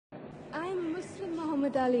Muslim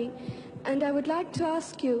Muhammad Ali, and I would like to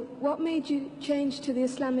ask you, what made you change to the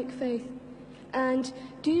Islamic faith? And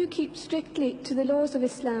do you keep strictly to the laws of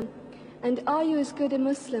Islam? And are you as good a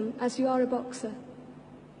Muslim as you are a boxer?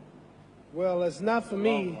 Well, it's not for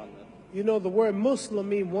me. You know, the word Muslim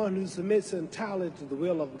means one who submits entirely to the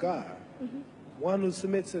will of God. One who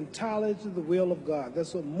submits entirely to the will of God.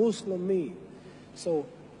 That's what Muslim means. So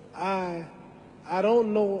I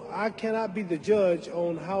don't know, I cannot be the judge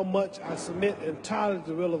on how much I submit entirely to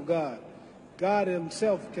the will of God. God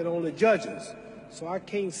himself can only judge us. So I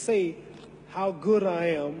can't say how good I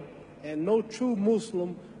am, and no true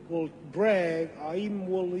Muslim will brag or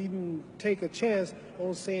will even take a chance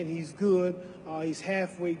on saying he's good or he's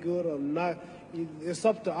halfway good or not. It's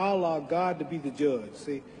up to Allah, God, to be the judge,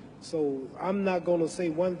 see. So I'm not going to say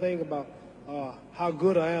one thing about how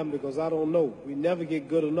good I am, because I don't know. We never get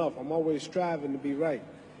good enough. I'm always striving to be right.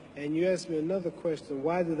 And you asked me another question,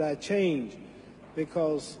 why did I change?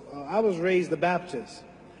 Because I was raised a Baptist.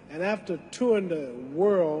 And after touring the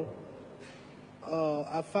world,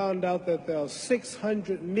 I found out that there are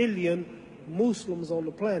 600 million Muslims on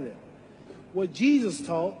the planet. What Jesus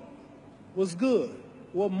taught was good.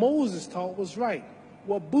 What Moses taught was right.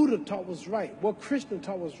 What Buddha taught was right. What Krishna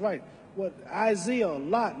taught was right. What Isaiah,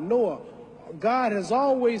 Lot, Noah, God has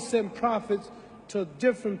always sent prophets to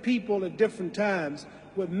different people at different times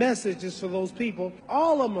with messages for those people.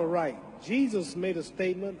 All of them are right. Jesus made a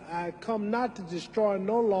statement, I come not to destroy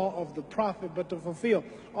no law of the prophet, but to fulfill.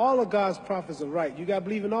 All of God's prophets are right. You got to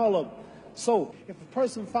believe in all of them. So if a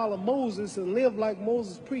person follow Moses and live like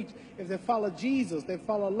Moses preached, if they follow Jesus, they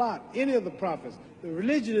follow Lot, any of the prophets. The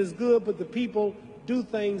religion is good, but the people do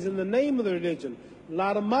things in the name of the religion. A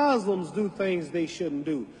lot of Muslims do things they shouldn't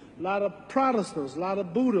do. A lot of Protestants, a lot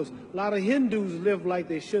of Buddhists, a lot of Hindus live like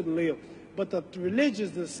they shouldn't live. But the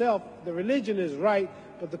religion itself, the religion is right,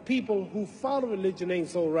 but the people who follow religion ain't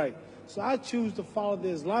so right. So I choose to follow the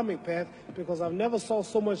Islamic path because I've never saw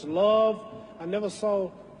so much love. I never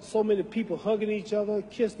saw so many people hugging each other,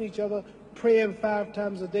 kissing each other, praying 5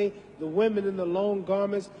 times a day, the women in the long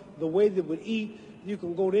garments, the way they would eat. You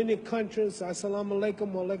can go to any country and say, Assalamu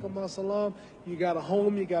alaikum, wa alaikum assalam. You got a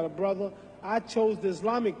home, you got a brother. I chose the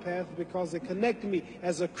Islamic path because it connected me.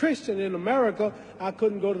 As a Christian in America, I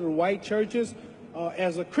couldn't go to the white churches.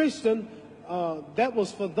 As a Christian, that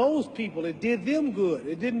was for those people. It did them good.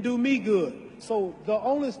 It didn't do me good. So the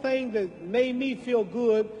only thing that made me feel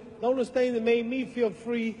good, the only thing that made me feel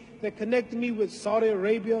free, that connected me with Saudi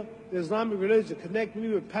Arabia, the Islamic religion, connected me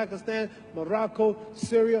with Pakistan, Morocco,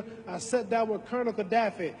 Syria. I sat down with Colonel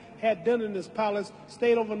Gaddafi, had dinner in his palace,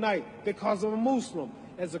 stayed overnight because I'm a Muslim.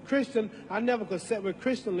 As a Christian, I never could sit with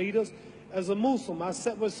Christian leaders. As a Muslim, I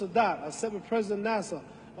sat with Sadat, I sat with President Nasser,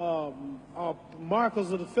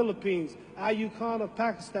 Marcos of the Philippines, Ayub Khan of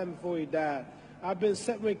Pakistan before he died. I've been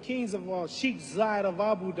sitting with kings of Sheikh Zayed of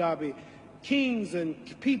Abu Dhabi. Kings and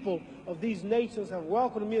people of these nations have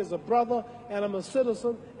welcomed me as a brother, and I'm a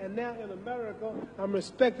citizen. And now in America, I'm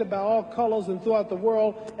respected by all colors and throughout the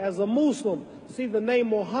world as a Muslim. See, the name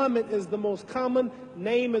Muhammad is the most common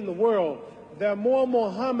name in the world. There are more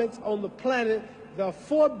Muhammads on the planet. There are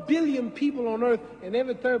 4 billion people on earth, and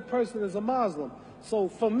every 3rd person is a Muslim. So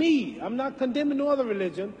for me, I'm not condemning no other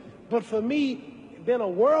religion, but for me, being a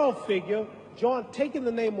world figure, taking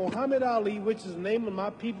the name Mohammad Ali, which is the name of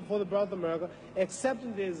my people for the brother of America,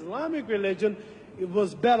 accepting the Islamic religion, it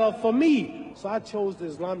was better for me. So I chose the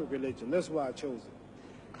Islamic religion. That's why I chose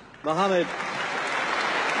it. Mohammed.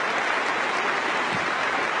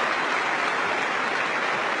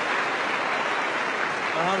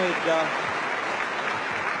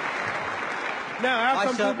 Now,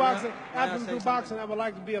 after I'm through boxing, I would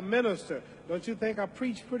like to be a minister. Don't you think I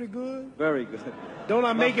preach pretty good? Very good. Don't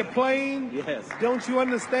I make it plain? Yes. Don't you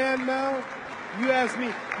understand now? You asked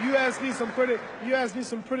me some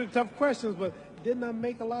pretty tough questions, but didn't I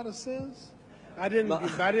make a lot of sense? I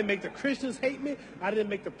didn't make the Christians hate me. I didn't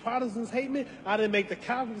make the Protestants hate me. I didn't make the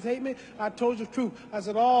Catholics hate me. I told you the truth. I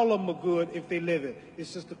said all of them are good if they live it.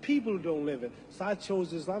 It's just the people who don't live it. So I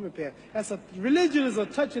chose the Islamic path. Religion is a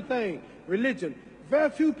touchy thing. Religion. Very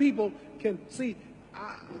few people can see.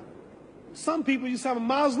 Some people, you say I'm a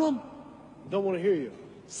Muslim, don't want to hear you.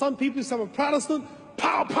 Some people, you say I'm a Protestant,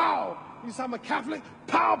 pow, pow. You say I'm a Catholic,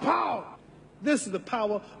 pow, pow. This is the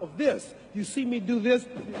power of this. You see me do this,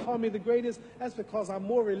 you call me the greatest. That's because I'm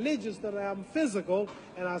more religious than I am physical,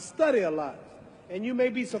 and I study a lot. And you may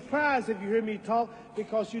be surprised if you hear me talk,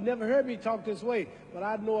 because you never heard me talk this way. But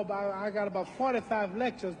I got about 45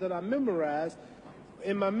 lectures that I memorized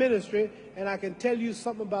in my ministry, and I can tell you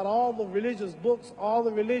something about all the religious books, all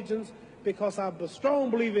the religions, because I'm a strong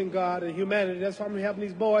believer in God and humanity. That's why I'm helping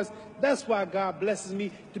these boys. That's why God blesses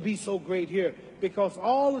me to be so great here. Because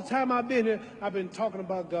all the time I've been here, I've been talking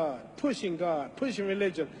about God, pushing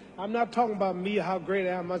religion. I'm not talking about me, how great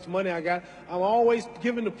I am, how much money I got. I'm always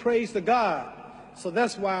giving the praise to God. So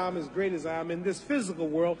that's why I'm as great as I am in this physical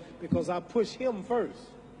world, because I push him first.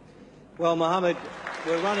 Well, Mohammed,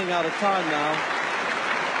 we're running out of time now.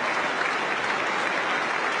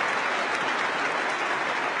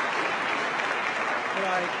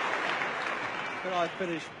 Could I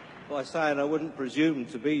finish by saying I wouldn't presume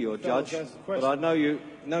to be your judge, but I know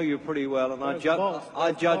you pretty well, and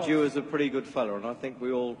I judge you as a pretty good fellow, and I think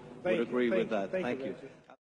we all would agree with that. Thank you.